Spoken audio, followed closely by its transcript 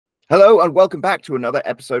Hello and welcome back to another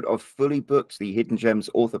episode of Fully Booked, the Hidden Gems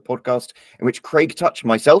author podcast, in which Craig Touch,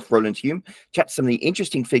 myself, Roland Hume, chats some of the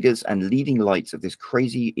interesting figures and leading lights of this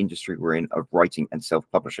crazy industry we're in of writing and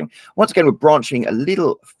self-publishing. Once again, we're branching a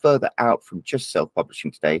little further out from just self-publishing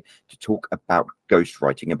today to talk about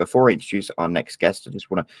ghostwriting. And before I introduce our next guest, I just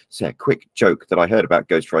want to say a quick joke that I heard about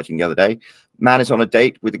ghostwriting the other day. Man is on a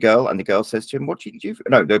date with a girl and the girl says to him, "What do you do?"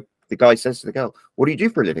 The guy says to the girl, "What do you do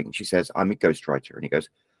for a living?" And she says, "I'm a ghostwriter." And he goes,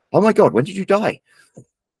 "Oh my God, when did you die?"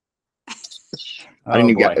 I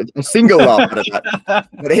didn't get a single laugh out of that.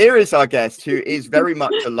 But here is our guest, who is very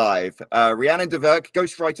much alive. Rhiannon D'Averc,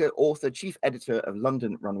 ghostwriter, author, chief editor of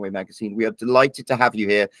London Runway magazine. We are delighted to have you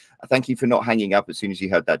here. Thank you for not hanging up as soon as you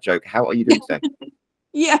heard that joke. How are you doing today?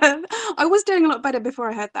 Yeah, I was doing a lot better before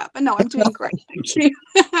I heard that, but no, I'm doing great. Thank you.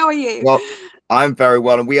 How are you? Well, I'm very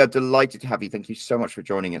well, and we are delighted to have you. Thank you so much for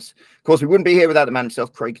joining us. Of course, we wouldn't be here without the man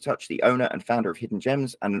himself, Craig Touch, the owner and founder of Hidden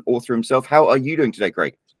Gems and an author himself. How are you doing today,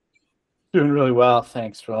 Craig? Doing really well.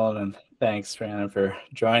 Thanks, Roland, and thanks, Rhiannon, for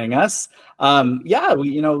joining us. Yeah,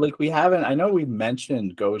 we haven't, I know we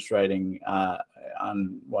mentioned ghostwriting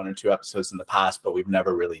on one or two episodes in the past, but we've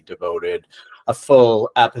never really devoted a full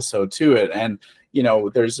episode to it. And,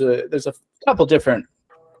 there's a couple different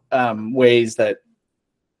ways that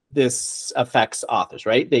this affects authors,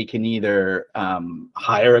 right? They can either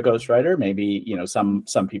hire a ghostwriter. Maybe,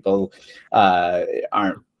 some people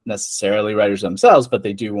aren't necessarily writers themselves, but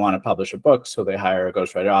they do want to publish a book, so they hire a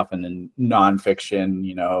ghostwriter, often in nonfiction,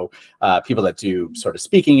 people that do sort of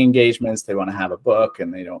speaking engagements. They want to have a book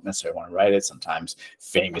and they don't necessarily want to write it. Sometimes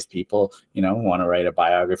famous people, want to write a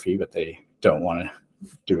biography, but they don't want to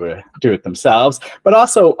do it themselves. But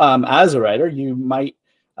also, as a writer, you might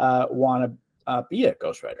want to be a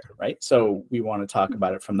ghostwriter, right? So we want to talk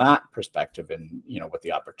about it from that perspective, and what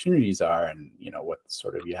the opportunities are, and what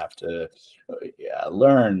sort of you have to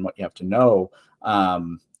learn, what you have to know,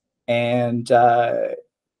 and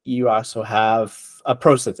you also have a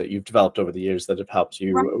process that you've developed over the years that have helped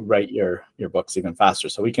you write your books even faster.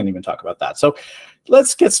 So we can even talk about that. So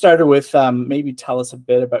let's get started with maybe tell us a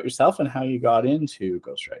bit about yourself and how you got into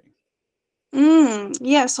ghostwriting.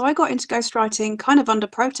 Yeah, so I got into ghostwriting kind of under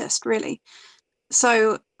protest, really.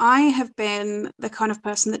 So I have been the kind of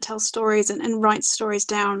person that tells stories and writes stories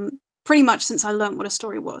down pretty much since I learned what a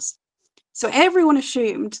story was. So everyone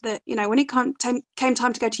assumed that, when it came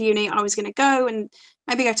time to go to uni, I was going to go and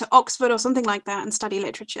maybe go to Oxford or something like that and study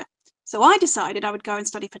literature. So I decided I would go and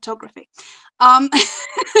study photography,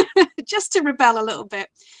 just to rebel a little bit.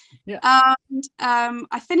 Yeah. And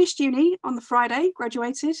I finished uni on the Friday,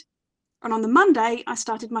 graduated, and on the Monday, I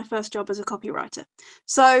started my first job as a copywriter.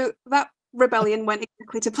 So that rebellion went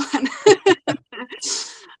exactly to plan.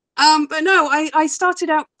 But no, I started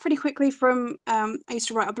out pretty quickly from, I used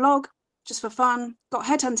to write a blog just for fun, got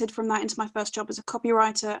headhunted from that into my first job as a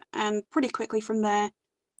copywriter, and pretty quickly from there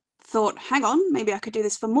thought, hang on, maybe I could do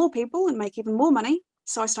this for more people and make even more money.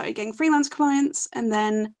 So I started getting freelance clients, and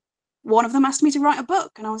then one of them asked me to write a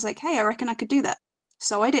book, and I was like, hey, I reckon I could do that.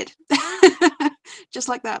 So I did. Just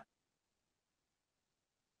like that.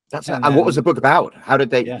 And what was the book about? How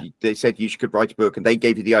did they said you could write a book, and they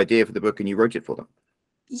gave you the idea for the book and you wrote it for them?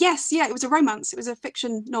 Yes, yeah, it was a romance. It was a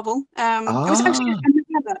fiction novel. It was actually a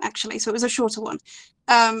novel, actually, so it was a shorter one.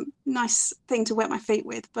 Nice thing to wet my feet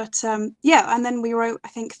with. But yeah, and then we wrote, I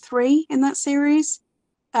think, 3 in that series.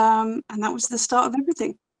 And that was the start of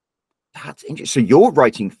everything. That's interesting. So you're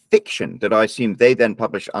writing fiction that I assume they then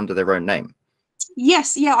publish under their own name?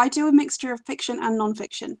 Yes, yeah, I do a mixture of fiction and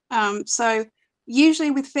non-fiction. So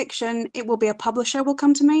usually with fiction, it will be a publisher will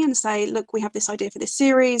come to me and say, look, we have this idea for this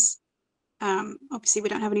series. Obviously, we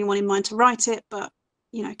don't have anyone in mind to write it, but,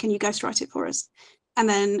 can you ghostwrite it for us? And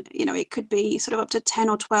then, it could be sort of up to 10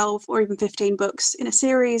 or 12 or even 15 books in a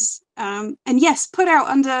series. And yes, put out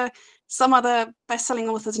under some other best-selling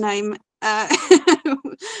author's name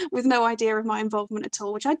with no idea of my involvement at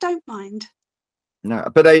all, which I don't mind. No,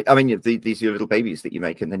 but these are your little babies that you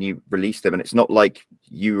make, and then you release them, and it's not like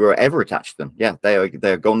you were ever attached to them. Yeah,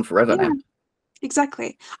 they're gone forever now.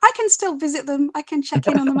 Exactly. I can still visit them. I can check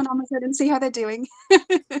in on them on Amazon and see how they're doing.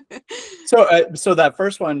 So that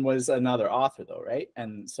first one was another author, though, right?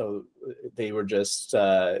 And so they were just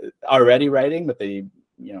already writing, but they,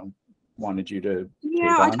 wanted you to.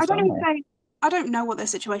 Yeah, I don't know what their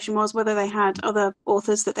situation was, whether they had other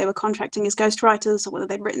authors that they were contracting as ghostwriters or whether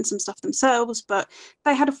they'd written some stuff themselves, but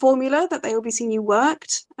they had a formula that they obviously knew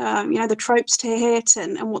worked, the tropes to hit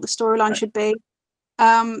and what the storyline should be.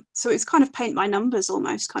 So it's kind of paint by numbers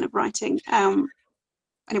almost kind of writing.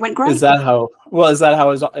 and it went great. Is that how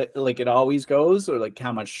like it always goes, or like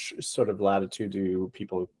how much sort of latitude do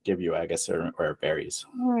people give you, I guess, or it varies?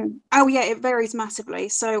 Oh yeah, it varies massively.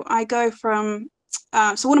 So I go from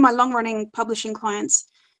so one of my long-running publishing clients,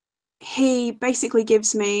 he basically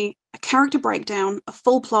gives me a character breakdown, a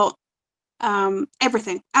full plot,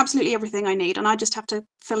 everything, absolutely everything I need, and I just have to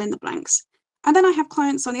fill in the blanks. And then I have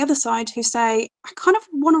clients on the other side who say, I kind of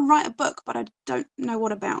want to write a book, but I don't know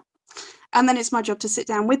what about. And then it's my job to sit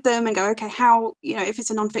down with them and go, okay, how, if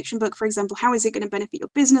it's a nonfiction book, for example, how is it going to benefit your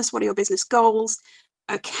business? What are your business goals?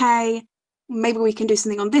 Okay, maybe we can do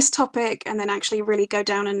something on this topic, and then actually really go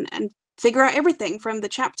down and figure out everything from the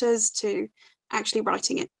chapters to actually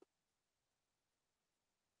writing it.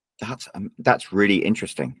 That's really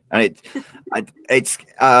interesting, and how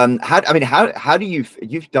do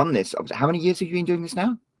you've done this? How many years have you been doing this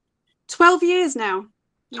now? 12 years now.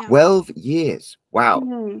 Yeah. 12 years.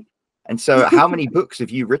 Wow. And so how many books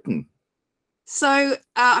have you written? So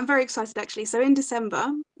I'm very excited, actually. So in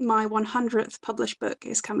December, my 100th published book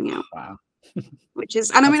is coming out. Wow. Which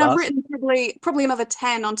is, and I mean, I've awesome. written probably another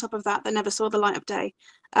 10 on top of that never saw the light of day,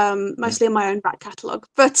 mostly in my own back catalogue.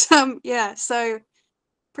 But yeah, so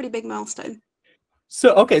pretty big milestone.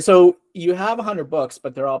 So, okay, so you have 100 books,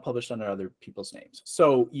 but they're all published under other people's names.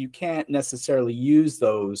 So you can't necessarily use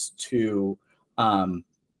those to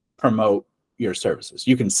promote your services.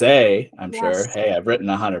 You can say, I'm sure, hey, I've written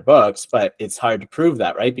 100 books, but it's hard to prove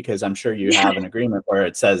that, right? Because I'm sure you have an agreement where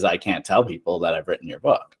it says, I can't tell people that I've written your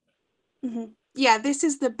book. Yeah, this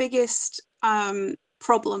is the biggest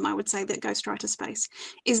problem, I would say, that ghostwriters face,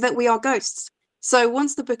 is that we are ghosts. So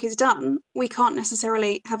once the book is done, we can't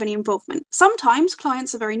necessarily have any involvement. Sometimes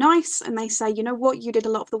clients are very nice and they say, you know what, you did a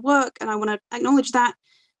lot of the work and I want to acknowledge that.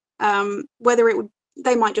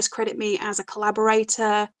 They might just credit me as a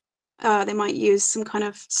collaborator. They might use some kind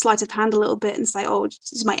of sleight of hand a little bit and say, oh,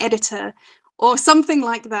 this is my editor or something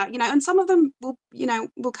like that, and some of them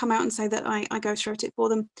will come out and say that I ghostwrote it for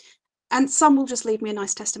them. And some will just leave me a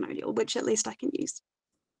nice testimonial, which at least I can use.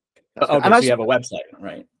 Okay, so you have a website,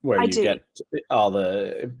 right? Where do. Get all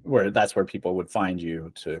that's where people would find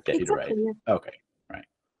you to get you to write. Yeah. Okay, right.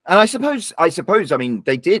 And I suppose, I mean,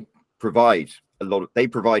 they did provide they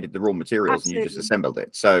provided the raw materials. Absolutely. And you just assembled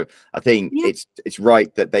it. So I think it's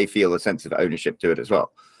right that they feel a sense of ownership to it as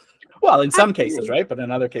well. Well, in some cases, right? But in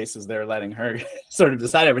other cases, they're letting her sort of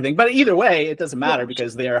decide everything. But either way, it doesn't matter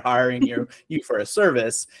because they are hiring you for a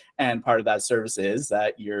service. And part of that service is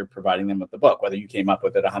that you're providing them with the book, whether you came up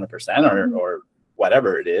with it 100% or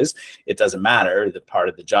whatever it is. It doesn't matter. The part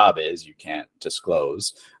of the job is you can't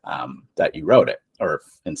disclose that you wrote it, or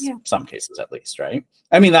in some cases at least, right?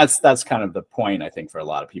 I mean, that's kind of the point, I think, for a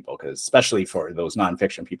lot of people, because especially for those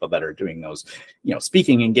nonfiction people that are doing those,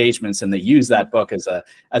 speaking engagements, and they use that book as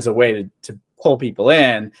a way to pull people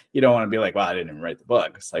in. You don't want to be like, well, I didn't even write the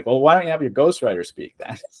book. It's like, well, why don't you have your ghostwriter speak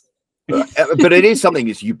then? But it is something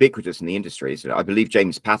that's ubiquitous in the industry. So I believe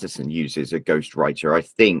James Patterson uses a ghostwriter. I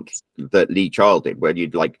think that Lee Child did, where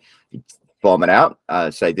you'd farm it out,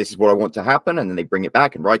 say this is what I want to happen, and then they bring it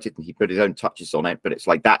back and write it, and he put his own touches on it. But it's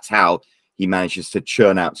like that's how he manages to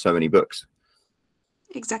churn out so many books.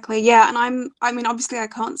 Exactly. Yeah, and I mean, obviously, I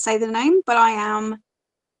can't say the name, but I am,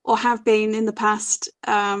 or have been in the past.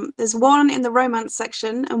 There's one in the romance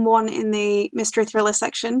section and one in the mystery thriller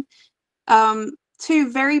section.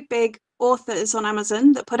 Two very big authors on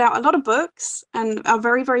Amazon that put out a lot of books and are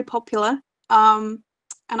very, very popular. And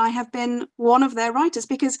I have been one of their writers,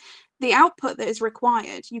 because the output that is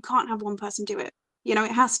required, you can't have one person do it.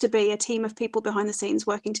 It has to be a team of people behind the scenes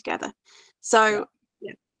working together. So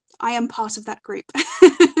I am part of that group.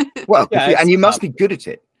 Well, and you must be good at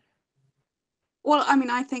it. Well, I mean,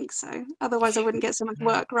 I think so. Otherwise, I wouldn't get so much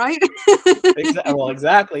work, right? Well,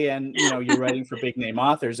 exactly. And, you're writing for big name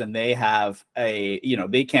authors, and they have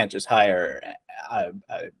they can't just hire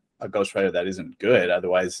a ghostwriter that isn't good.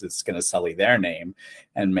 Otherwise, it's going to sully their name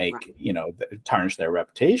and make, tarnish their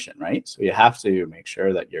reputation, right? So you have to make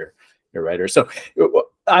sure that you're a writer. So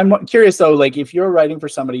I'm curious, though, like if you're writing for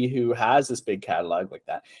somebody who has this big catalog like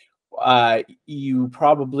that, you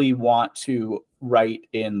probably want to write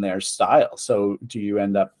in their style. So do you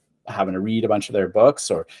end up having to read a bunch of their books,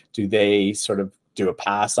 or do they sort of do a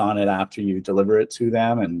pass on it after you deliver it to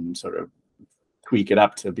them and sort of tweak it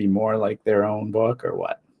up to be more like their own book, or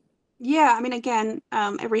what? Yeah, I mean, again,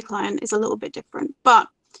 every client is a little bit different, but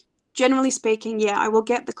generally speaking, I will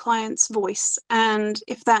get the client's voice. And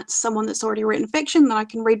if that's someone that's already written fiction, then I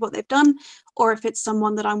can read what they've done. Or if it's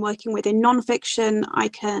someone that I'm working with in nonfiction, I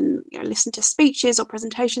can listen to speeches or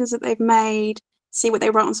presentations that they've made, see what they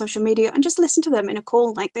wrote on social media, and just listen to them in a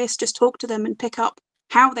call like this, just talk to them and pick up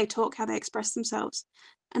how they talk, how they express themselves.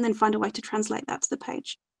 and then find a way to translate that to the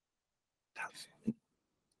page.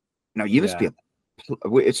 Now, you must be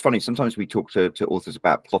it's funny, sometimes we talk to authors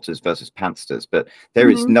about plotters versus pantsters, but there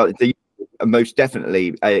is no, most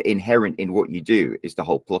definitely inherent in what you do is the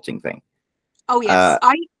whole plotting thing. Oh yes,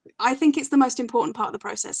 I think it's the most important part of the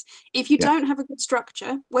process. If you don't have a good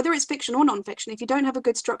structure, whether it's fiction or non-fiction, if you don't have a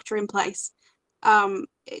good structure in place,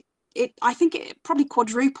 I think it probably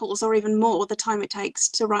quadruples or even more the time it takes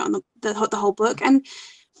to write on the whole book. And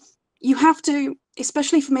you have to,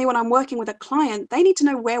 especially for me when I'm working with a client, they need to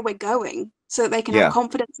know where we're going so that they can have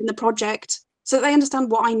confidence in the project, so that they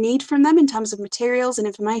understand what I need from them in terms of materials and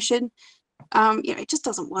information. It just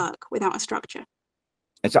doesn't work without a structure.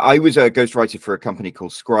 And so I was a ghostwriter for a company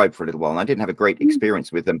called Scribe for a little while, and I didn't have a great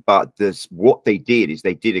experience with them, but what they did is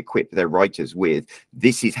they did equip their writers with,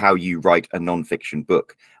 this is how you write a non-fiction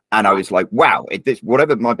book. And I was like, wow,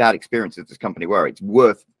 whatever my bad experiences at this company were, it's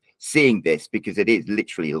worth seeing this, because it is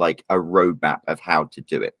literally like a roadmap of how to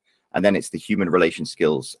do it. And then it's the human relation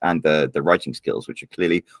skills and the writing skills, which are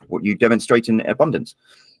clearly what you demonstrate in abundance.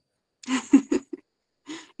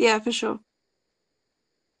 Yeah, for sure.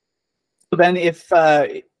 So then if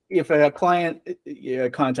a client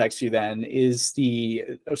contacts you, then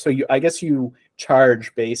I guess you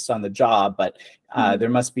charge based on the job, but there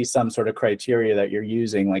must be some sort of criteria that you're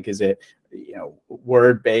using. Like, is it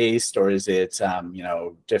word based, or is it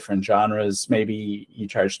different genres? Maybe you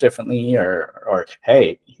charge differently, or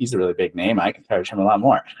hey, he's a really big name, I can charge him a lot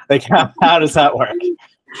more. Like, how does that work?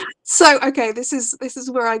 So okay, this is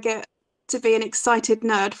where I get to be an excited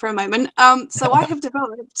nerd for a moment. So I have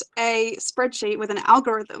developed a spreadsheet with an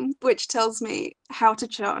algorithm which tells me how to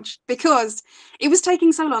charge, because it was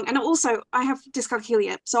taking so long. And also I have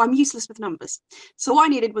dyscalculia, so I'm useless with numbers. So what I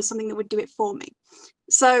needed was something that would do it for me.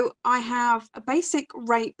 So I have a basic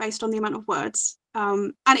rate based on the amount of words,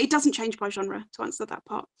 and it doesn't change by genre, to answer that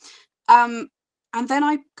part. And then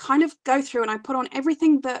I kind of go through and I put on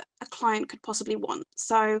everything that a client could possibly want.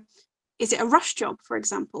 So is it a rush job, for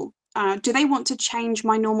example? Do they want to change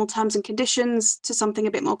my normal terms and conditions to something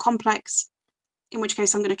a bit more complex, in which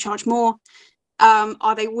case I'm going to charge more?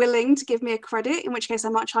 Are they willing to give me a credit, in which case I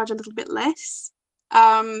might charge a little bit less?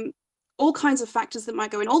 All kinds of factors that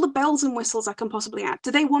might go in, all the bells and whistles I can possibly add.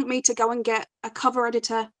 Do they want me to go and get a cover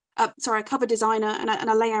editor, a cover designer and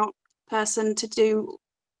a layout person to do,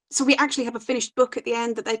 so we actually have a finished book at the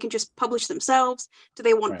end that they can just publish themselves? Do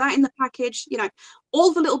they want that in the package?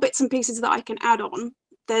 All the little bits and pieces that I can add on.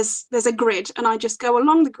 There's a grid, and I just go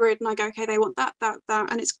along the grid and I go, okay, they want that,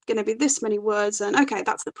 and it's going to be this many words, and okay,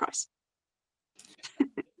 that's the price.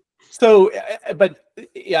 So, but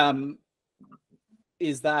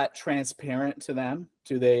is that transparent to them?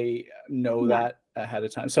 Do they know that ahead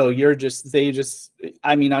of time? So on your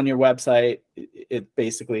website, it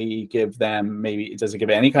basically give them, maybe, does it give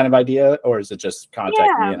any kind of idea, or is it just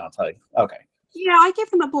contact me and I'll tell you? Okay. Yeah, I give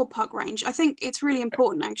them a ballpark range. I think it's really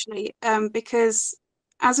important, actually, because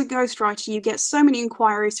as a ghostwriter, you get so many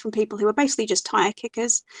inquiries from people who are basically just tire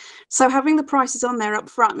kickers. So having the prices on there up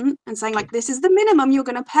front and saying, like, this is the minimum you're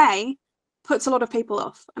going to pay, puts a lot of people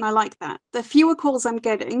off. And I like that. The fewer calls I'm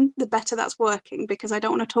getting, the better that's working, because I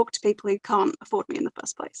don't want to talk to people who can't afford me in the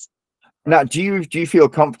first place. Now, do you feel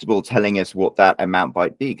comfortable telling us what that amount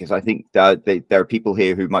might be? Because I think there are people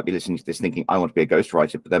here who might be listening to this thinking, I want to be a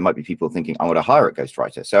ghostwriter, but there might be people thinking, I want to hire a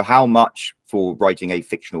ghostwriter. So how much for writing a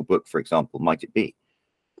fictional book, for example, might it be?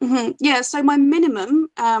 Yeah, so my minimum,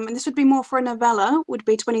 and this would be more for a novella, would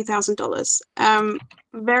be $20,000.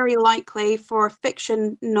 Very likely for a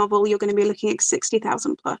fiction novel, you're going to be looking at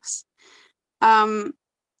 60,000 plus. And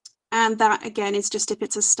that, again, is just if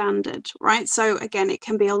it's a standard, right? So again, it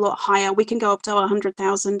can be a lot higher. We can go up to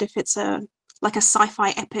 100,000 if it's like a sci-fi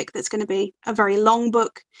epic that's going to be a very long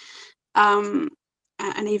book, and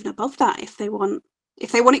even above that if they want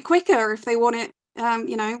it quicker, if they want it,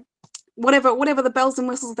 whatever the bells and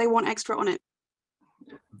whistles they want extra on it.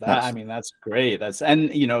 That's great.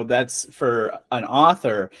 That's for an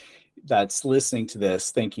author that's listening to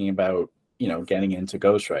this, thinking about getting into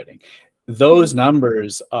ghostwriting. Those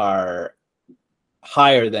numbers are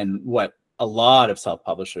higher than what a lot of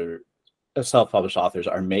self-published authors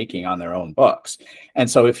are making on their own books. And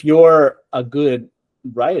so if you're a good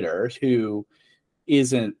writer who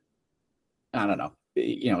isn't, I don't know,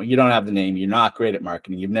 you don't have the name, you're not great at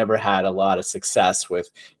marketing, you've never had a lot of success with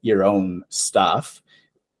your own stuff,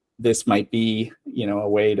 this might be, a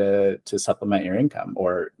way to supplement your income,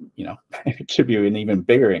 or, give you an even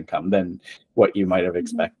bigger income than what you might have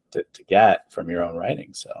expected to get from your own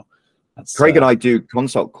writing. So that's, Craig and I do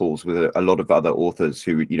consult calls with a lot of other authors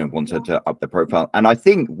who, wanted to up their profile. And I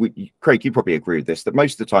think, Craig, you probably agree with this, that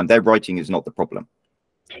most of the time their writing is not the problem.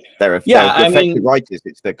 They're I effective mean, writers.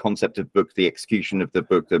 It's the concept of book, the execution of the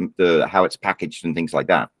book, the how it's packaged and things like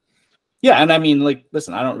that. yeah, and I mean, like,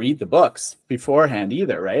 listen, I don't read the books beforehand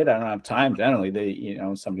either, right? I don't have time generally.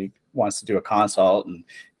 Somebody wants to do a consult, and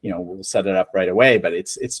we'll set it up right away. But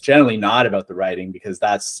it's generally not about the writing, because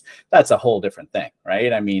that's a whole different thing,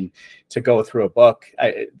 right? I mean, to go through a book,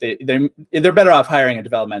 they're better off hiring a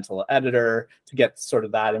developmental editor to get sort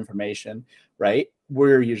of that information, right?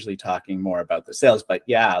 We're usually talking more about the sales, but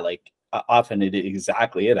yeah, like often it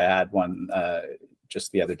exactly it. I had one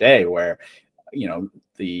just the other day where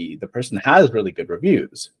the person has really good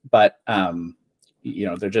reviews, but their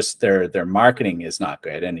marketing is not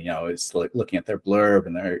good, and it's like looking at their blurb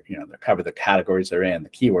and their cover, the categories they're in, the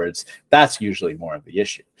keywords. That's usually more of the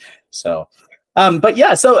issue. So but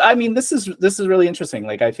yeah, so I mean, this is really interesting.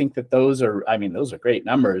 Like, I think that those are great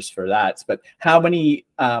numbers for that. But how many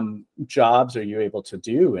jobs are you able to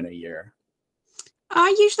do in a year?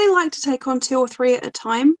 I usually like to take on 2 or 3 at a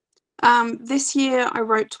time. This year I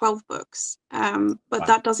wrote 12 books, but Wow.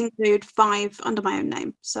 that does include 5 under my own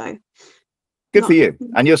name. So good for you.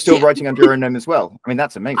 And you're still writing under your own name as well. I mean,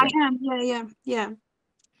 that's amazing. I am. Yeah.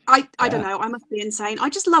 I don't know. I must be insane. I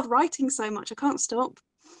just love writing so much. I can't stop.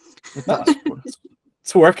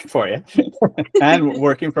 It's working for you and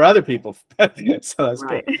working for other people. So that's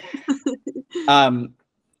right. Good.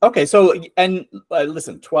 Okay. So, and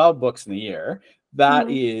listen, 12 books in a year.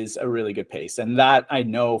 That is a really good pace. And that I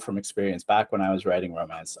know from experience. Back when I was writing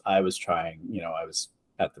romance, I was trying, I was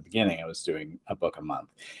at the beginning, I was doing a book a month.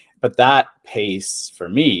 But that pace for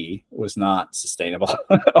me was not sustainable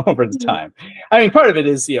over the time. I mean, part of it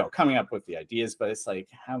is, coming up with the ideas, but it's like,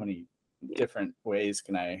 how many different ways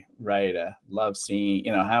can I write a love scene?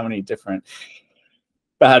 How many different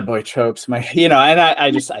bad boy tropes and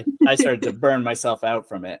I started to burn myself out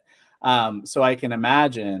from it. So I can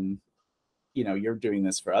imagine, you're doing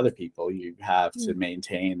this for other people. You have to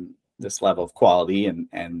maintain this level of quality and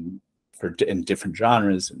in different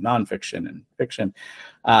genres, nonfiction and fiction.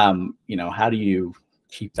 How do you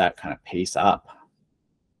keep that kind of pace up?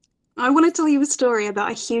 I want to tell you a story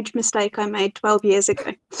about a huge mistake I made 12 years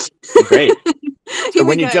ago. Great. So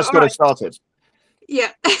when you just got it started.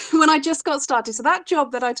 Yeah, when I just got started. So that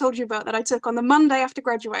job that I told you about that I took on the Monday after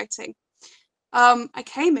graduating, I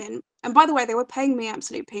came in, and by the way, they were paying me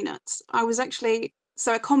absolute peanuts. I was actually,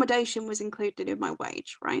 so accommodation was included in my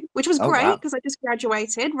wage, right? Which was great because I just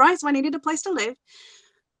graduated, right? So I needed a place to live.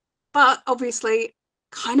 But obviously,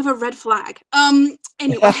 kind of a red flag.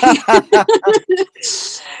 Anyway,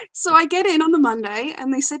 so I get in on the Monday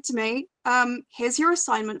and they said to me, here's your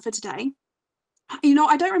assignment for today.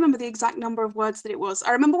 I don't remember the exact number of words that it was.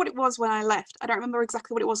 I remember what it was when I left. I don't remember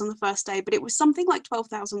exactly what it was on the first day, but it was something like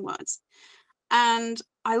 12,000 words. And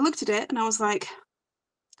I looked at it and I was like,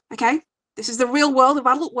 okay, this is the real world of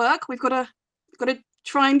adult work. We've got to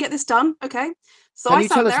try and get this done. Okay. So Can you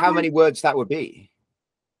tell us how many words that would be?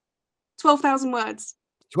 12,000 words.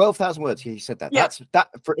 12,000 words. You said that. Yeah. That's that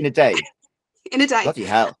for in a day. In a day. Bloody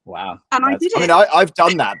hell! Wow. And I did it. I mean, I've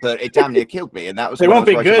done that, but it damn near killed me. And that was they won't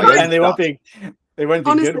be good, and they won't be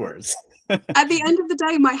good words. At the end of the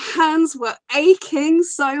day, my hands were aching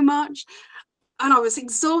so much, and I was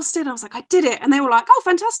exhausted. I was like, I did it, and they were like, "Oh,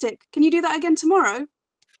 fantastic! Can you do that again tomorrow?"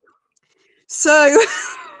 So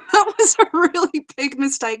that was a really big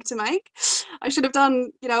mistake to make. I should have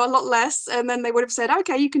done, a lot less, and then they would have said,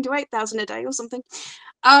 "Okay, you can do 8,000 a day or something."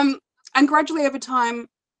 And gradually over time.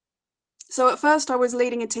 So at first I was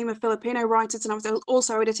leading a team of Filipino writers, and I was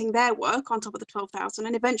also editing their work on top of the 12,000.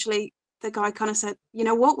 And eventually the guy kind of said, you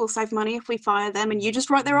know what, we'll save money if we fire them and you just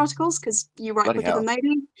write their articles because you write quicker than they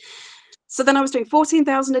do. So then I was doing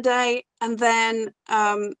 14,000 a day. And then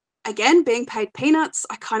again, being paid peanuts,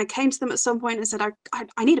 I kind of came to them at some point and said,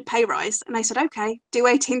 I need a pay rise. And they said, okay, do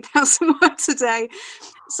 18,000 words a day.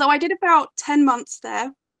 So I did about 10 months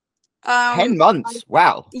there. 10 months.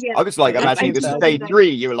 Wow. Yeah, I was like, imagining this is day 3.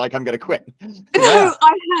 You were like, I'm going to quit. No,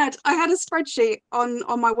 I had a spreadsheet on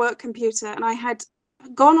my work computer, and I had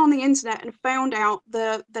gone on the internet and found out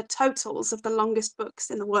the totals of the longest books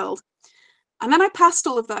in the world. And then I passed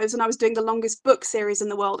all of those, and I was doing the longest book series in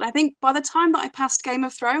the world. And I think by the time that I passed Game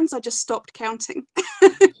of Thrones, I just stopped counting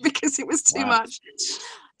because it was too much.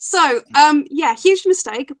 So yeah, huge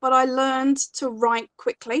mistake, but I learned to write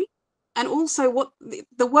quickly. And also what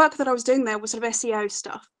the work that I was doing there was sort of SEO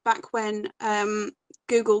stuff back when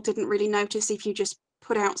Google didn't really notice if you just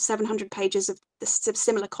put out 700 pages of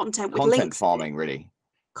similar content with links. Content farming, really.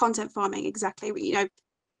 Content farming, exactly.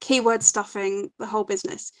 Keyword stuffing, the whole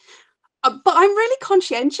business. But I'm really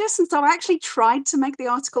conscientious, and so I actually tried to make the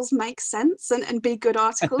articles make sense and be good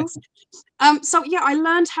articles. So yeah, I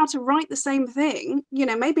learned how to write the same thing, you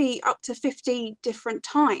know, maybe up to 50 different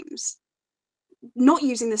times, not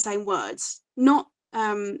using the same words, not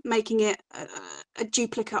making it a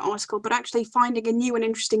duplicate article, but actually finding a new and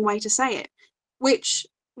interesting way to say it, which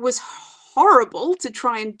was horrible to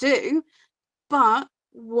try and do, but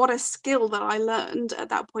what a skill that I learned at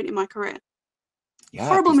that point in my career. Yeah,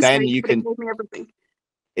 Horrible 'cause then mistake, you but it can, taught me everything.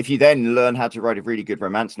 if you then learn how to write a really good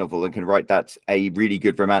romance novel and can write that a really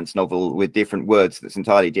good romance novel with different words that's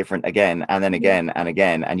entirely different again and then again and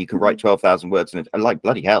again, and you can write 12,000 words and like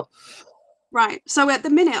bloody hell. Right. So at the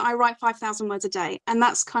minute I write 5,000 words a day, and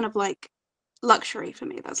that's kind of like luxury for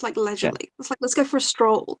me. That's like leisurely. It's like, let's go for a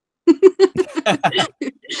stroll.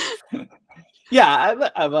 Yeah,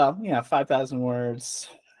 well, yeah, 5,000 words.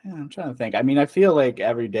 Yeah, I'm trying to think. I mean, I feel like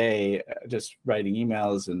every day just writing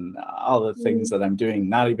emails and all the things that I'm doing,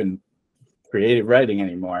 not even creative writing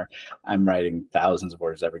anymore, I'm writing thousands of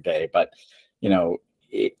words every day. But, you know,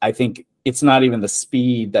 I think it's not even the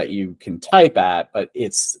speed that you can type at, but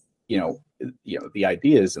it's, you know, the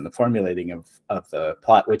ideas and the formulating of the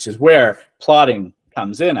plot, which is where plotting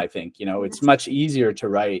comes in. I think, you know, it's much easier to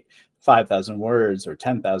write 5,000 words or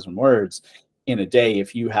 10,000 words in a day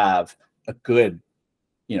if you have a good,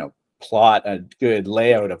 you know, plot, a good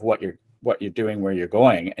layout of what you're doing, where you're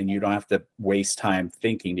going, and you don't have to waste time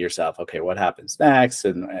thinking to yourself, okay, what happens next,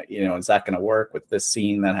 and you know, is that going to work with this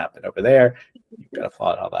scene that happened over there? You've got to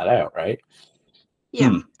plot all that out, right?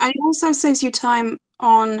 Yeah. And it also saves you time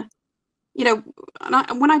on, you know,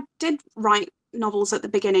 when I did write novels at the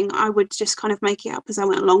beginning, I would just kind of make it up as I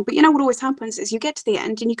went along. But you know what always happens is you get to the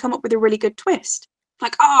end and you come up with a really good twist.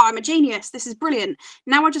 Like, oh, I'm a genius. This is brilliant.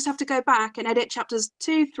 Now I just have to go back and edit chapters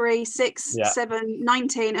 2, 3, 6, 7,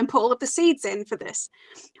 19 and put all of the seeds in for this,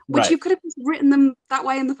 which you could have just written them that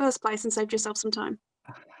way in the first place and saved yourself some time.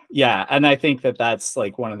 Yeah, and I think that that's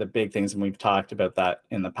like one of the big things, and we've talked about that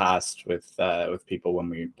in the past with people when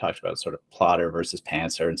we talked about sort of plotter versus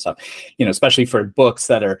pantser and stuff. You know, especially for books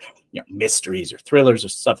that are, you know, mysteries or thrillers or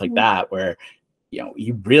stuff like that, where, you know,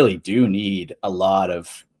 you really do need a lot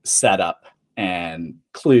of setup and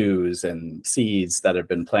clues and seeds that have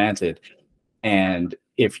been planted. And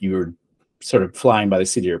if you're sort of flying by the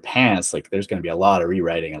seat of your pants, like there's going to be a lot of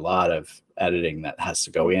rewriting, a lot of editing that has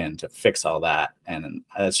to go in to fix all that, and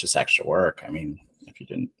that's just extra work. I mean, if you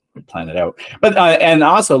didn't plan it out. But and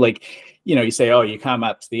also, like, you know, you say, oh, you come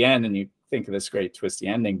up to the end and you think of this great twisty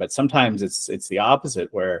ending, but sometimes it's the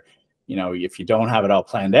opposite, where, you know, if you don't have it all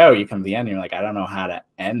planned out, you come to the end and you're like, I don't know how to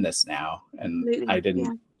end this now, and I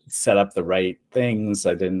didn't set up the right things.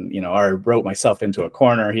 I didn't, you know, or wrote myself into a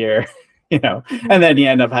corner here. You know, and then you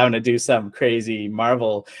end up having to do some crazy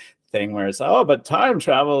Marvel thing where it's, oh, but time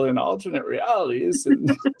travel in alternate realities,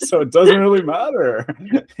 and so it doesn't really matter.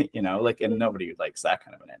 You know, like, and nobody likes that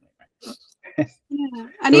kind of an ending, right? Yeah,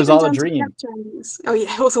 and it was even all a down to dream. chapter endings. Oh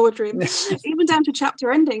yeah, it was all a dream. Even down to chapter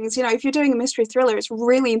endings, you know, if you're doing a mystery thriller, it's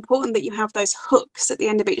really important that you have those hooks at the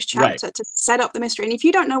end of each chapter to set up the mystery. And if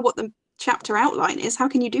you don't know what the chapter outline is, how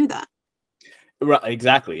can you do that? Right,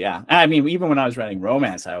 exactly. Yeah. I mean, even when I was writing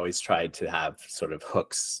romance, I always tried to have sort of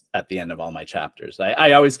hooks at the end of all my chapters.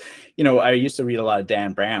 I always, you know, I used to read a lot of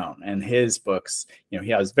Dan Brown, and his books, you know, he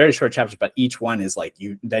has very short chapters, but each one is like,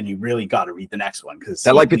 you really got to read the next one, because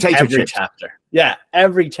they're like potato chips. Chapter. Yeah.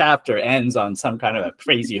 Every chapter ends on some kind of a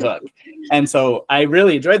crazy hook. And so I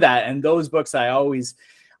really enjoyed that. And those books, I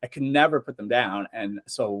could never put them down. And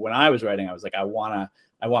so when I was writing, I was like, I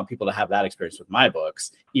want people to have that experience with my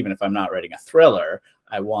books. Even if I'm not writing a thriller,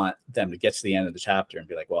 I want them to get to the end of the chapter and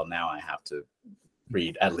be like, well, now I have to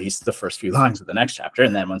read at least the first few lines of the next chapter.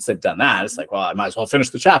 And then once they've done that, it's like, well, I might as well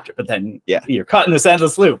finish the chapter. But then you're caught in this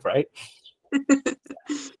endless loop, right?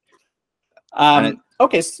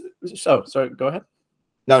 Okay, so sorry, go ahead.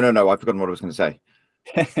 No, I've forgotten what I was going to say.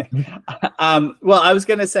 Well, I was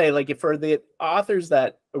going to say, like, if for the authors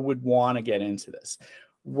that would want to get into this,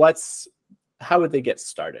 how would they get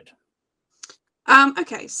started?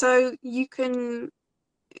 Okay, so you can,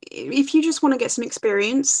 if you just want to get some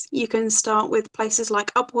experience, you can start with places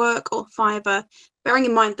like Upwork or Fiverr, bearing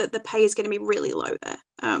in mind that the pay is going to be really low there,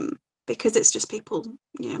 because it's just people,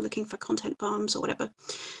 you know, looking for content farms or whatever.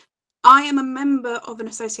 I am a member of an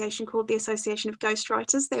association called the Association of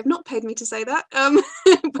Ghostwriters. They have not paid me to say that,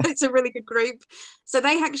 but it's a really good group. So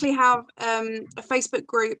they actually have a Facebook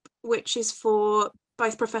group which is for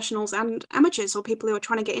both professionals and amateurs, or people who are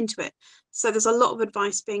trying to get into it. So there's a lot of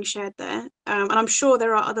advice being shared there, and I'm sure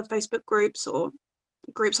there are other Facebook groups or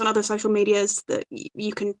groups on other social medias that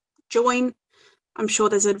you can join. I'm sure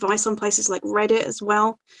there's advice on places like Reddit as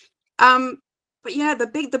well. But yeah, the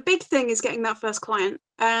big thing is getting that first client,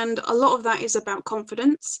 and a lot of that is about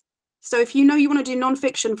confidence. So if you know you want to do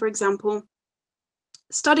nonfiction, for example,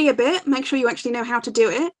 study a bit, make sure you actually know how to do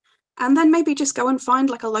it, and then maybe just go and find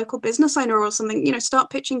like a local business owner or something, you know, start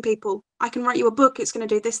pitching people. I can write you a book, it's going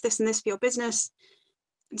to do this, this, and this for your business,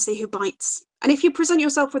 and see who bites. And if you present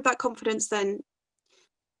yourself with that confidence, then,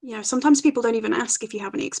 you know, sometimes people don't even ask if you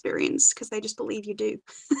have any experience because they just believe you do.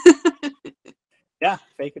 Yeah,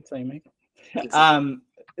 fake it till you make it. Exactly.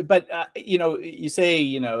 But you know, you say,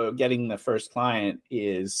 you know, getting the first client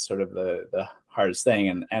is sort of the hardest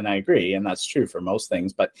thing, and I agree, and that's true for most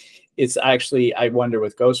things. But it's actually, I wonder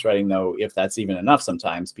with ghostwriting though, if that's even enough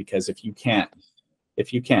sometimes, because if you can't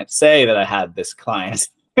say that I had this client,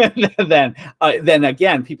 then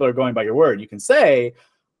again, people are going by your word. You can say,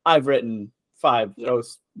 I've written 5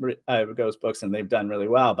 ghost books and they've done really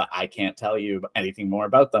well, but I can't tell you anything more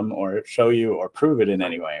about them or show you or prove it in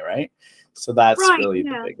any way, right? So that's really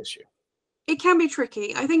the big issue. It can be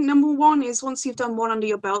tricky. I think number one is once you've done one under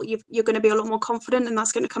your belt, you're going to be a lot more confident, and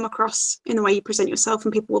that's going to come across in the way you present yourself,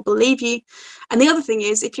 and people will believe you. And the other thing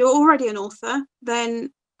is, if you're already an author,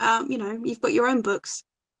 then you know, you've got your own books.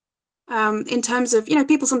 In terms of, you know,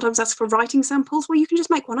 people sometimes ask for writing samples. Well, you can just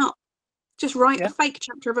make one up. Just write a fake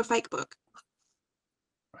chapter of a fake book.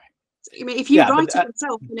 Right. I mean, if you write it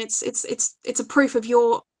yourself, then it's a proof of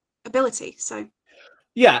your ability. So.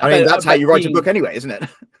 Yeah, I mean, that's how you write a book anyway, isn't it?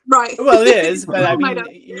 Right. Well, it is, but I mean,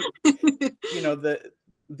 you know,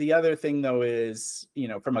 the other thing though is, you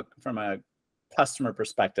know, from a customer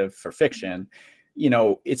perspective for fiction, you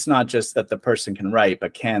know, it's not just that the person can write,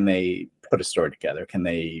 but can they put a story together? Can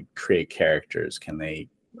they create characters? Can they,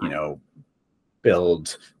 you know,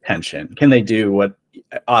 build tension? Can they do what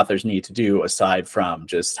authors need to do aside from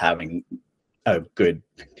just having a good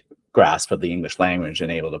grasp of the English language and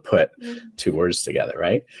able to put 2 words together,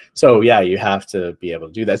 right? So yeah, you have to be able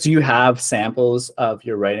to do that. So you have samples of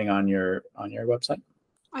your writing on your website?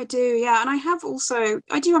 I do, yeah. And I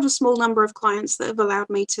do have a small number of clients that have allowed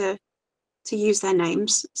me to use their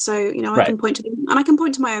names. So, you know, I can point to them, and I can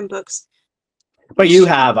point to my own books. But you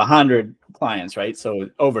have 100 clients, right? So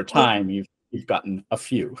over time, you've gotten a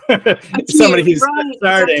few. Somebody who's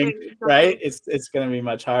starting, exactly. Right? It's going to be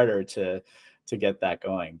much harder to get that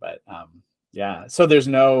going. But yeah, so there's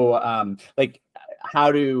no like,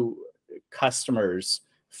 how do customers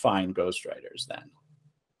find ghostwriters then?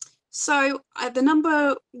 So the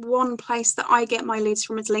number one place that I get my leads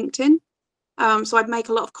from is LinkedIn. So I'd make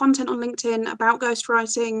a lot of content on LinkedIn about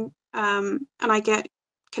ghostwriting, and I get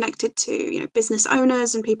connected to, you know, business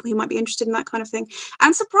owners and people who might be interested in that kind of thing.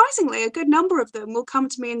 And surprisingly, a good number of them will come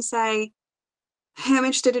to me and say, hey, I'm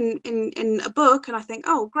interested in a book. And I think,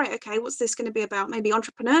 oh, great. Okay, what's this going to be about? Maybe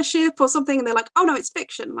entrepreneurship or something. And they're like, oh, no, it's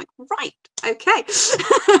fiction. I'm like, right. Okay.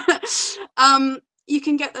 You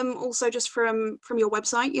can get them also just from your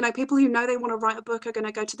website. You know, people who know they want to write a book are going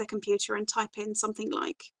to go to their computer and type in something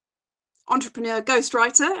like entrepreneur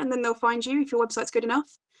ghostwriter, and then they'll find you if your website's good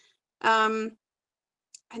enough.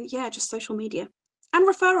 And yeah, just social media and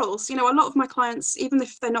referrals. You know, a lot of my clients, even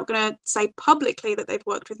if they're not going to say publicly that they've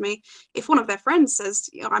worked with me, if one of their friends says,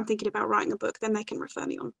 you know, I'm thinking about writing a book, then they can refer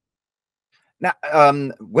me on. Now,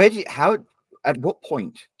 at what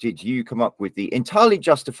point did you come up with the entirely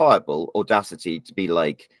justifiable audacity to be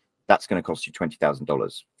like, that's going to cost you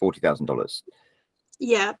 $20,000, $40,000?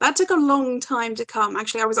 Yeah, that took a long time to come.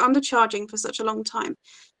 Actually, I was undercharging for such a long time,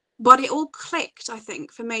 but it all clicked, I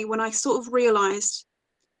think, for me when I sort of realized,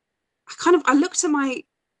 I looked at my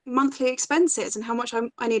monthly expenses and how much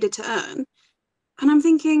I needed to earn, and I'm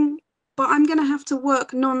thinking, but I'm going to have to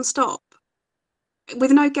work non-stop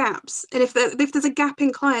with no gaps. And if there's a gap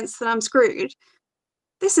in clients, then I'm screwed.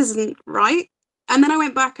 This isn't right. And then I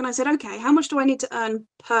went back and I said, okay, how much do I need to earn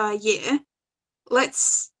per year?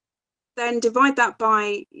 Let's then divide that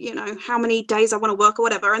by, you know, how many days I want to work or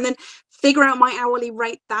whatever, and then figure out my hourly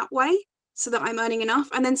rate that way so that I'm earning enough.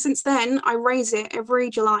 And then since then, I raise it every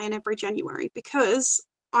July and every January because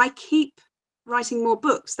I keep writing more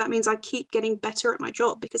books. That means I keep getting better at my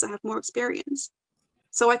job because I have more experience.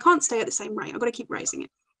 So I can't stay at the same rate. I've got to keep raising it.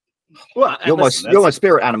 Well, you're my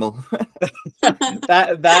spirit animal.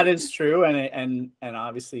 that is true, and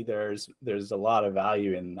obviously there's a lot of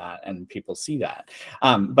value in that, and people see that.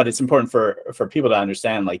 But it's important for people to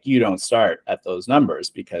understand, like, you don't start at those numbers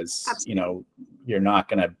because Absolutely. You know, you're not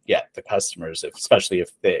going to get the customers, especially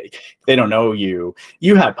if they don't know you.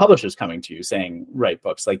 You have publishers coming to you saying, write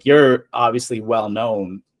books. Like, you're obviously well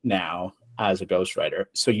known now as a ghostwriter,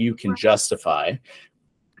 so you can justify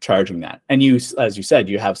charging that. And you, as you said,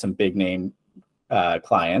 you have some big name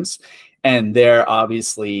clients, and they're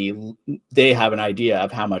obviously, they have an idea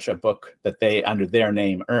of how much a book that they under their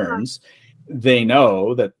name earns. They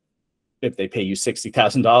know that if they pay you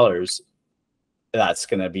 $60,000, that's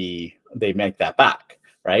going to be, they make that back,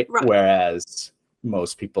 right? Whereas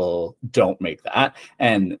most people don't make that.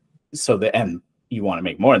 And so and you want to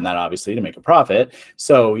make more than that, obviously, to make a profit.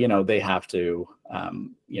 So, you know, they have to,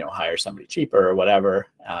 you know, hire somebody cheaper or whatever.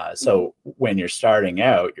 So when you're starting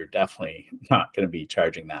out, you're definitely not going to be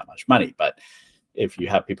charging that much money. But if you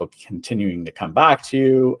have people continuing to come back to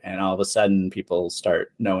you, and all of a sudden people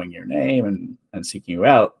start knowing your name and seeking you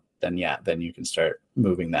out, then yeah, then you can start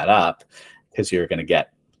moving that up, because you're going to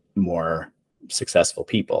get more successful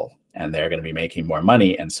people and they're going to be making more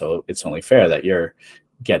money. And so it's only fair that you're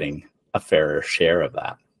getting a fairer share of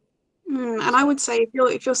that. And I would say,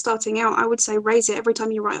 if you're starting out, I would say raise it every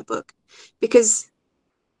time you write a book, because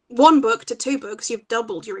 1 book to 2 books, you've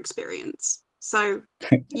doubled your experience. So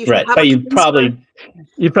you should have but you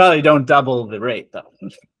probably don't double the rate, though.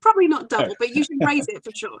 Probably not double, but you should raise it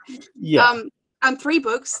for sure. Yeah. And 3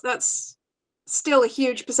 books, that's still a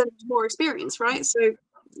huge percentage more experience, right? So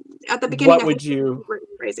at the beginning, what would you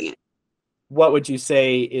raising it? What would you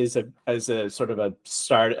say is a sort of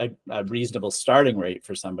a reasonable starting rate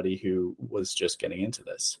for somebody who was just getting into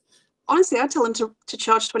this? Honestly, I'd tell them to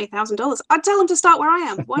charge $20,000. I'd tell them to start where I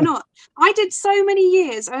am. Why not? I did so many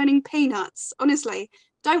years earning peanuts. Honestly,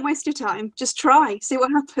 don't waste your time. Just try, see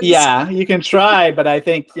what happens. Yeah, you can try, but I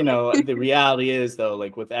think, you know, the reality is, though,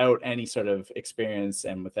 like, without any sort of experience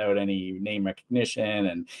and without any name recognition,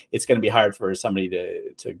 and it's going to be hard for somebody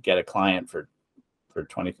to get a client for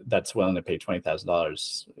 20 that's willing to pay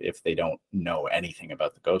 $20,000 if they don't know anything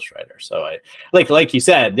about the ghostwriter. So I like you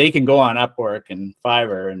said, they can go on Upwork and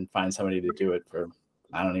Fiverr and find somebody to do it for,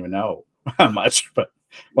 I don't even know how much, but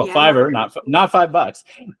well, yeah, Fiverr, not $5,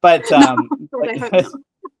 but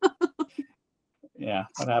yeah,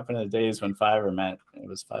 what happened to the days when Fiverr meant it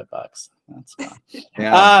was $5? That's gone.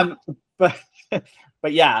 Yeah.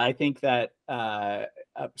 But yeah, I think that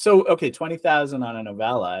so okay, 20,000 on a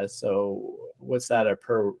novella. So what's that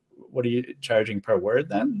what are you charging per word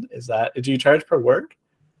then? Do you charge per word?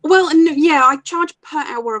 Well, yeah, I charge per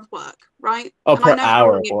hour of work, right? Oh, per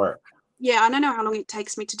hour of work. Yeah, and I know how long it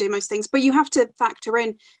takes me to do most things, but you have to factor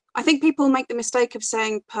in, I think people make the mistake of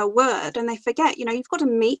saying per word, and they forget, you know, you've got to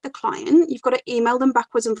meet the client, you've got to email them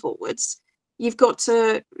backwards and forwards. You've got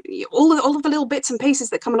to, all of the little bits and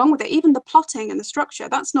pieces that come along with it, even the plotting and the structure,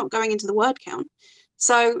 that's not going into the word count.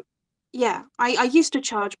 So yeah, I used to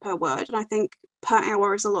charge per word, and I think per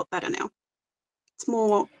hour is a lot better now. It's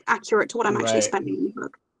more accurate to what I'm actually spending in the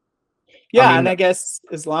book. Yeah, I mean, and I guess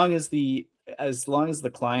as long as the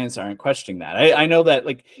clients aren't questioning that, I know that,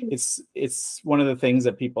 like, it's one of the things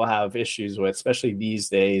that people have issues with, especially these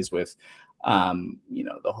days with you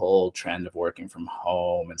know, the whole trend of working from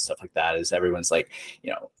home and stuff like that, is everyone's like, you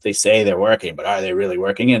know, they say they're working, but are they really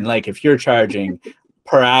working? And like, if you're charging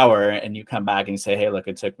per hour and you come back and say, hey, look,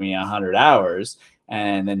 it took me 100 hours,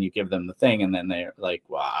 and then you give them the thing, and then they're like,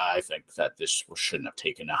 well, I think that this shouldn't have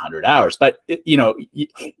taken 100 hours, but you know,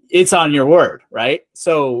 it's on your word, right?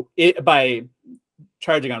 So by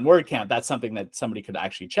charging on word count, that's something that somebody could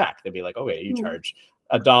actually check. They'd be like, okay, you charge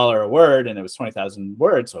 $1 a word, and it was 20,000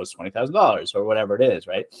 words, so it's $20,000 or whatever it is,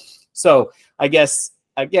 right? So I guess,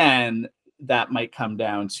 again, that might come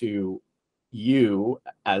down to you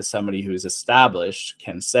as somebody who's established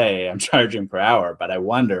can say, I'm charging per hour, but I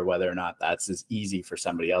wonder whether or not that's as easy for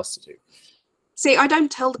somebody else to do. See, I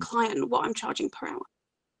don't tell the client what I'm charging per hour.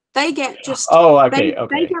 They get just, they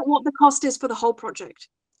get what the cost is for the whole project.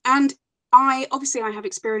 And I have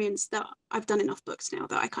experience that I've done enough books now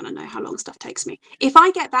that I kind of know how long stuff takes me. If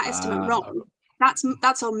I get that estimate wrong, that's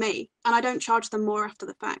on me, and I don't charge them more after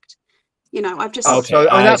the fact. You know, I've just so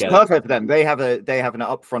that's perfect for them. They have an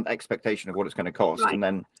upfront expectation of what it's going to cost, and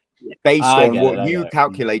then based on what you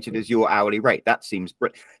calculated as your hourly rate, that seems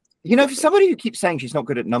you know, for somebody who keeps saying she's not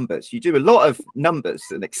good at numbers, you do a lot of numbers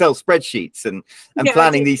and Excel spreadsheets and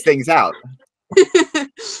planning these things out.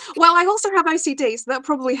 Well, I also have OCD, so that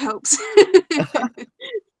probably helps.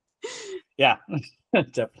 Yeah,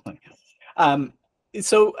 definitely.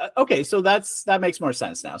 So okay, so that makes more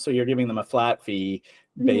sense now. So you're giving them a flat fee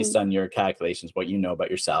based on your calculations, what you know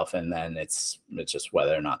about yourself, and then it's just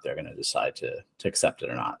whether or not they're going to decide to accept it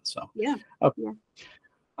or not. So yeah. Okay.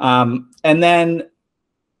 Yeah. And then,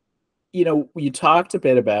 you know, you talked a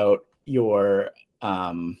bit about your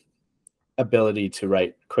ability to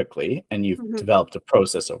write quickly, and you've developed a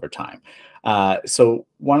process over time. So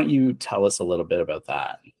why don't you tell us a little bit about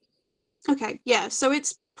that? Okay, yeah. So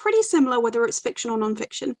it's pretty similar whether it's fiction or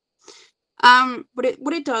nonfiction.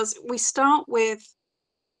 What it does, we start with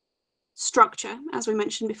structure, as we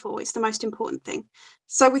mentioned before. It's the most important thing.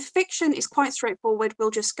 So with fiction, it's quite straightforward.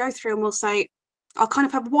 We'll just go through and we'll say, I'll kind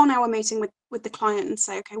of have 1 hour meeting with the client and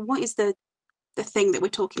say, okay, what is the thing that we're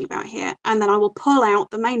talking about here? And then I will pull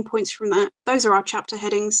out the main points from that. Those are our chapter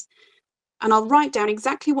headings. And I'll write down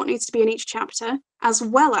exactly what needs to be in each chapter, as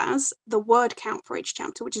well as the word count for each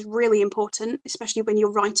chapter, which is really important, especially when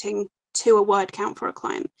you're writing to a word count for a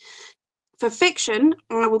client. For fiction,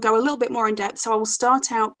 I will go a little bit more in depth. So I will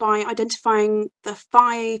start out by identifying the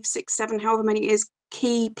 5, 6, 7, however many it is,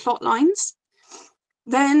 key plot lines.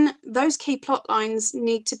 Then those key plot lines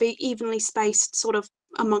need to be evenly spaced sort of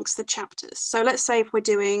amongst the chapters. So let's say if we're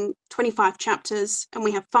doing 25 chapters and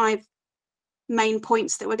we have 5 main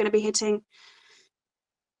points that we're going to be hitting,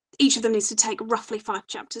 each of them needs to take roughly 5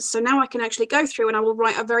 chapters. So now I can actually go through and I will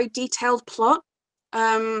write a very detailed plot,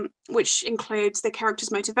 which includes the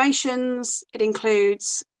characters' motivations. It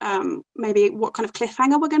includes maybe what kind of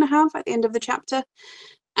cliffhanger we're going to have at the end of the chapter.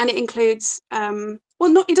 And it includes,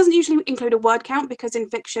 it doesn't usually include a word count, because in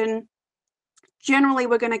fiction, generally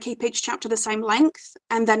we're going to keep each chapter the same length,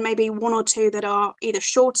 and then maybe 1 or 2 that are either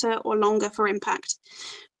shorter or longer for impact.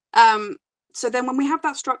 So then when we have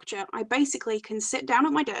that structure, I basically can sit down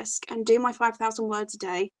at my desk and do my 5,000 words a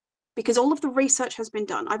day, because all of the research has been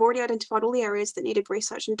done. I've already identified all the areas that needed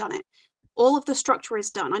research and done it. All of the structure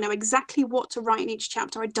is done. I know exactly what to write in each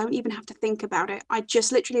chapter. I don't even have to think about it. I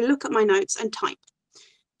just literally look at my notes and type.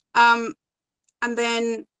 And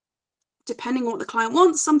then depending on what the client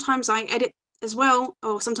wants, sometimes I edit as well,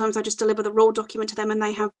 or sometimes I just deliver the raw document to them and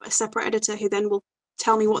they have a separate editor who then will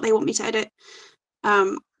tell me what they want me to edit.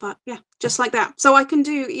 But yeah, just like that. So I can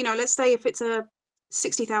do, let's say if it's a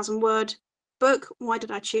 60,000 word book, why did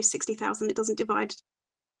I choose 60,000? It doesn't divide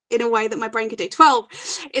in a way that my brain could do. 12.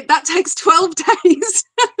 That takes 12 days.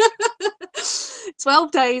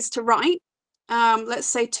 12 days to write. Let's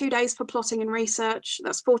say 2 days for plotting and research.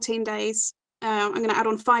 That's 14 days. I'm going to add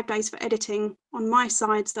on 5 days for editing on my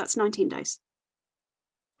side. So that's 19 days.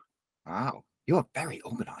 Wow, you are very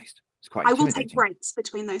organized. It's quite. I will take breaks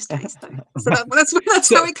between those days, though. So that's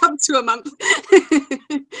how it comes to a month.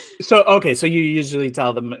 So you usually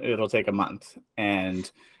tell them it'll take a month,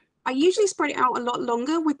 and I usually spread it out a lot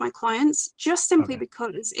longer with my clients, just simply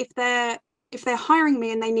because if they're hiring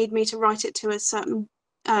me and they need me to write it to a certain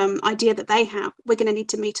idea that they have, we're going to need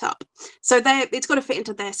to meet up. So it's got to fit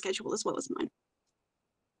into their schedule as well as mine.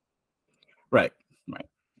 Right.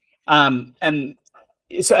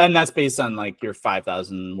 And that's based on like your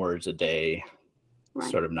 5,000 words a day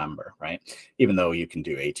sort of number, right? Even though you can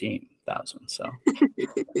do 18,000. So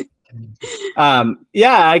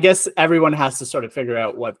I guess everyone has to sort of figure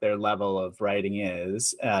out what their level of writing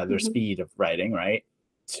is, their speed of writing, right,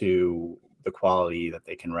 to the quality that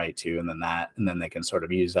they can write to, and then they can sort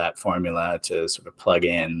of use that formula to sort of plug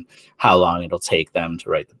in how long it'll take them to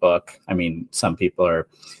write the book. I mean, some people are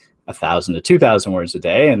 1,000 to 2,000 words a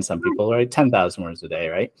day, and some people write 10,000 words a day,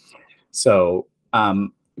 right? So,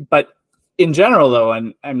 but in general, though,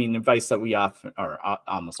 and I mean, advice that we often or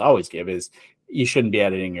almost always give is you shouldn't be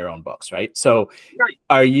editing your own books, right? So,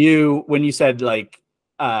 are you, when you said like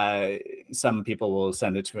some people will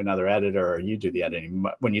send it to another editor or you do the editing,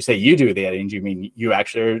 when you say you do the editing, do you mean you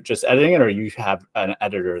actually are just editing it, or you have an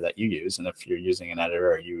editor that you use? And if you're using an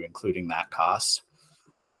editor, are you including that cost?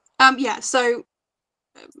 Yeah, so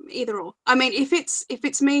either or. I mean, if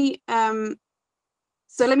it's me,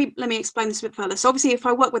 so let me explain this a bit further. So obviously, if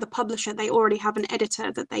I work with a publisher, they already have an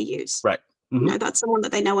editor that they use. Right. That's someone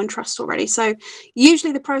that they know and trust already. So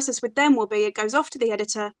usually the process with them will be it goes off to the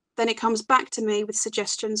editor, then it comes back to me with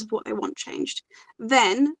suggestions of what they want changed.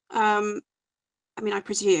 Then, I mean, I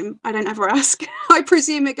presume, I don't ever ask, I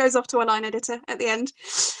presume it goes off to a line editor at the end.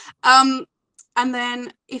 And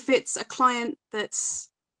then if it's a client that's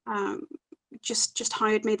just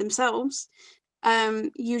hired me themselves,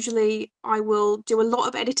 usually I will do a lot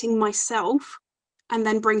of editing myself and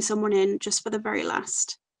then bring someone in just for the very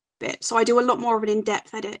last bit. So I do a lot more of an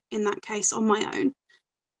in-depth edit in that case on my own,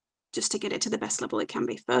 just to get it to the best level it can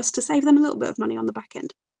be first, to save them a little bit of money on the back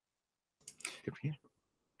end.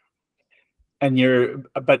 And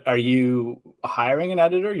but are you hiring an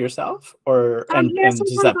editor yourself, or and is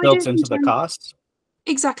that built into the cost?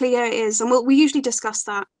 Exactly, yeah, it is. And we usually discuss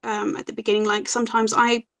that at the beginning. Like sometimes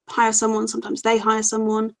I hire someone, sometimes they hire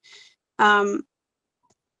someone.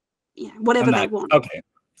 Whatever they want. Okay.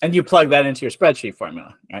 And you plug that into your spreadsheet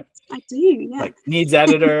formula, right? I do, yeah. Like needs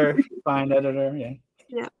editor, find editor, yeah.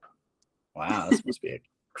 Yeah. Wow, this must be a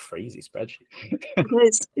crazy spreadsheet. It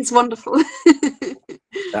is. It's wonderful.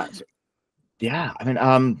 I mean,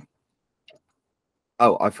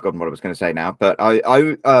 Oh, I've forgotten what I was going to say now, but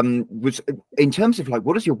I was, in terms of like,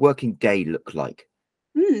 what does your working day look like?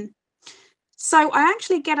 So I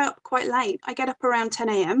actually get up quite late. I get up around 10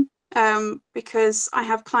 a.m. Because I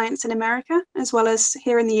have clients in America as well as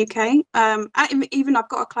here in the UK. Even I've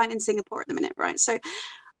got a client in Singapore at the minute, right? So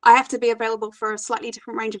I have to be available for a slightly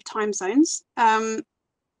different range of time zones. You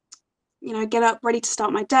know, get up ready to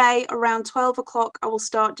start my day. Around 12 o'clock, I will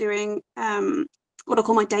start doing what I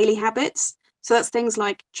call my daily habits. So that's things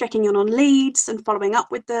like checking in on leads and following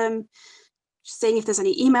up with them, seeing if there's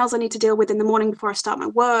any emails I need to deal with in the morning before I start my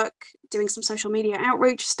work, doing some social media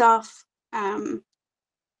outreach stuff,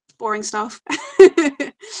 boring stuff.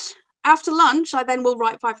 After lunch, I then will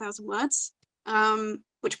write 5,000 words,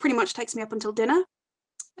 which pretty much takes me up until dinner.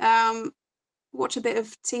 Watch a bit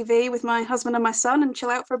of TV with my husband and my son and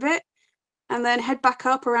chill out for a bit, and then head back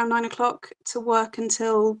up around 9 o'clock to work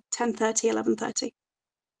until 10:30, 11:30.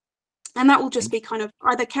 And that will just be kind of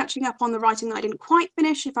either catching up on the writing that I didn't quite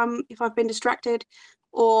finish if I've been distracted,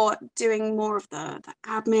 or doing more of the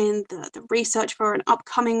admin, the research for an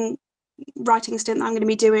upcoming writing stint that I'm going to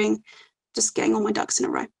be doing, just getting all my ducks in a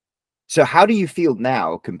row. So how do you feel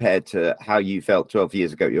now compared to how you felt 12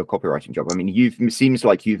 years ago at your copywriting job? I mean, seems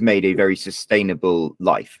like you've made a very sustainable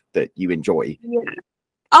life that you enjoy. Yeah.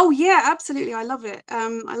 Oh yeah, absolutely. I love it.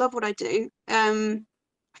 I love what I do. I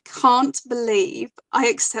can't believe I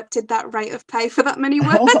accepted that rate of pay for that many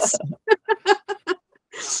words.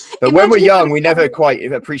 But when we're young, we never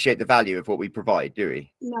quite appreciate the value of what we provide, do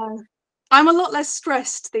we? No. I'm a lot less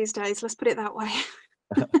stressed these days, let's put it that way.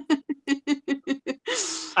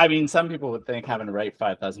 I mean, some people would think having to write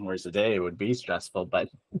 5,000 words a day would be stressful, but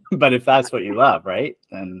if that's what you love, right?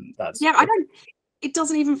 Then that's yeah. It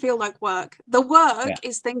doesn't even feel like work. The work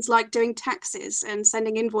is things like doing taxes and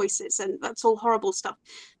sending invoices, and that's all horrible stuff.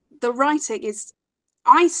 The writing is,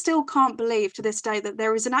 I still can't believe to this day that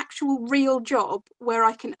there is an actual real job where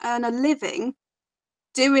I can earn a living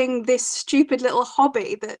doing this stupid little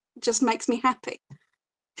hobby that just makes me happy.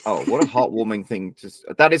 Oh, what a heartwarming thing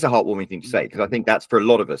that is a heartwarming thing to say, because I think that's, for a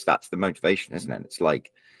lot of us, that's the motivation, isn't it? It's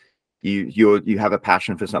like you have a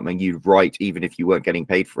passion for something, you write even if you weren't getting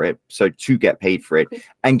paid for it. So to get paid for it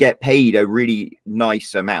and get paid a really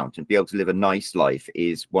nice amount and be able to live a nice life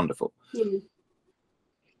is wonderful. Yeah.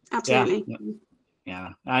 Absolutely. Yeah.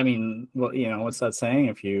 I mean, well, you know, what's that saying?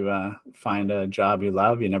 If you find a job you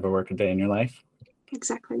love, you never work a day in your life.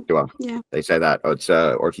 Exactly. Well, yeah, they say that. Or,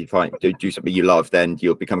 or if you do something you love, then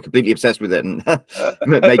you'll become completely obsessed with it and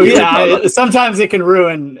make it sometimes it can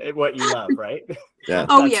ruin what you love, right? Yeah.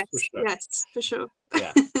 Oh yes, for sure. Yes, for sure.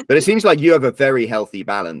 Yeah. But it seems like you have a very healthy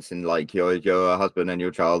balance in like your husband and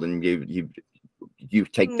your child, and you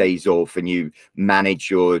take days off and you manage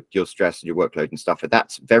your stress and your workload and stuff. And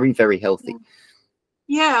that's very, very healthy.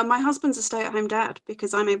 Yeah, my husband's a stay-at-home dad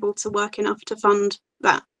because I'm able to work enough to fund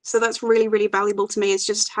that. So that's really, really valuable to me, is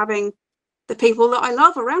just having the people that I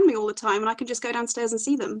love around me all the time, and I can just go downstairs and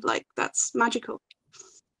see them. Like, that's magical.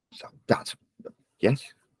 So that's, yes,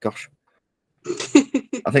 gosh.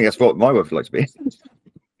 I think that's what my work would like to be.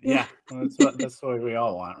 Yeah, well, that's what we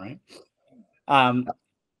all want, right?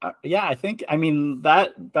 Yeah, I mean,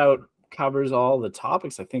 that about covers all the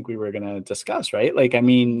topics I think we were going to discuss, right? Like, I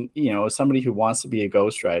mean, you know, somebody who wants to be a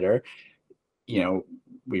ghostwriter, you know,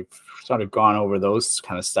 we've sort of gone over those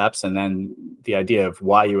kind of steps, and then the idea of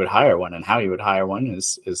why you would hire one and how you would hire one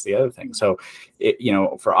is the other thing. So, you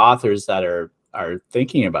know, for authors that are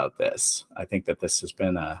thinking about this, I think that this has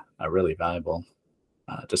been a really valuable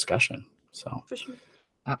discussion. So, for sure.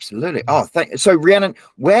 Absolutely. Oh, so Rhiannon,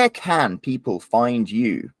 where can people find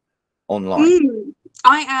you online?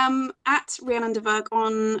 I am at Rhiannon D'Averc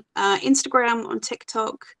on Instagram, on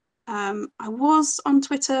TikTok. I was on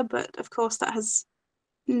Twitter, but of course that has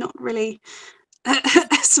not really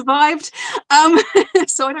survived.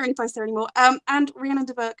 So I don't really post there anymore. And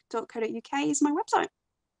rhiannondavert.co.uk is my website.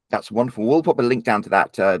 That's wonderful. We'll pop a link down to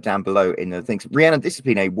that down below in the things. Rhiannon, this has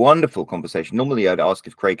been a wonderful conversation. Normally I'd ask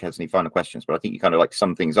if Craig has any final questions, but I think you kind of like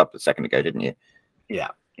summed things up a second ago, didn't you? Yeah,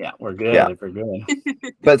 we're good. Yeah. We're good.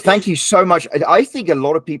 But thank you so much. I think a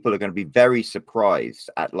lot of people are going to be very surprised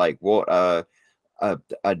at like what a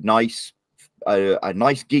nice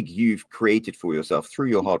gig you've created for yourself through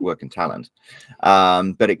your hard work and talent.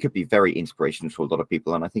 But it could be very inspirational for a lot of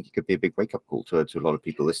people, and I think it could be a big wake-up call to a lot of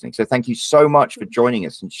people listening. So thank you so much for joining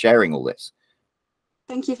us and sharing all this.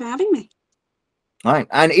 Thank you for having me. All right.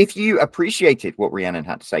 And if you appreciated what Rhiannon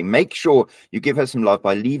had to say, make sure you give her some love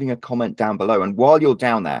by leaving a comment down below. And while you're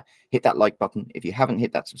down there, hit that like button. If you haven't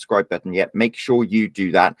hit that subscribe button yet, make sure you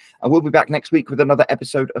do that. And we'll be back next week with another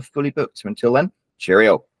episode of Fully Booked. So until then,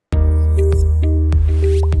 cheerio.